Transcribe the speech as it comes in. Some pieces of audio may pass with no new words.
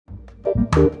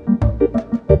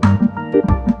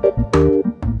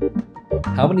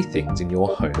How many things in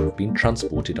your home have been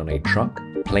transported on a truck,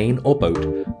 plane or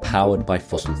boat powered by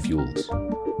fossil fuels?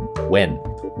 When,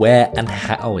 where and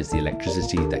how is the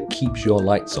electricity that keeps your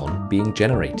lights on being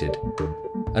generated?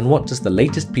 And what does the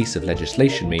latest piece of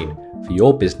legislation mean for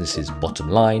your business's bottom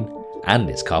line and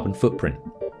its carbon footprint?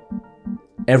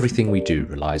 Everything we do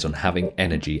relies on having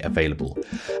energy available,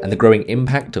 and the growing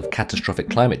impact of catastrophic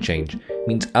climate change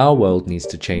means our world needs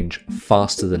to change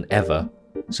faster than ever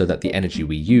so that the energy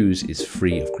we use is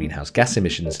free of greenhouse gas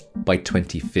emissions by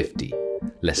 2050,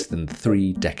 less than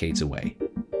 3 decades away.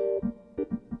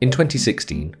 In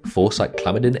 2016, Foresight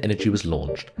Climate and Energy was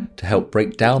launched to help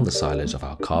break down the silos of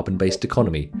our carbon-based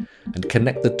economy and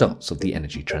connect the dots of the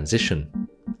energy transition.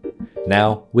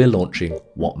 Now we're launching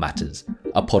What Matters,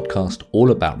 a podcast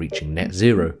all about reaching net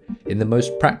zero in the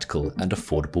most practical and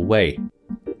affordable way.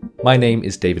 My name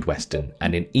is David Weston,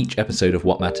 and in each episode of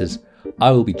What Matters,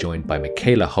 I will be joined by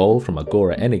Michaela Hall from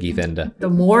Agora Energiewende. The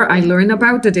more I learn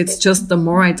about it, it's just the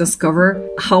more I discover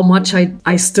how much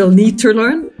I still need to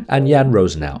learn. And Jan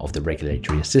Rosenau of the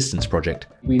Regulatory Assistance Project.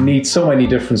 We need so many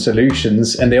different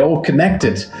solutions, and they're all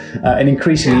connected and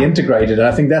increasingly integrated. And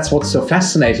I think that's what's so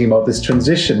fascinating about this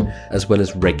transition. As well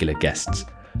as regular guests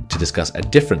to discuss a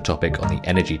different topic on the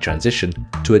energy transition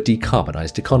to a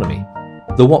decarbonised economy.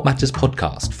 The What Matters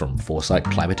podcast from Foresight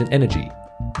Climate and Energy.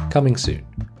 Coming soon.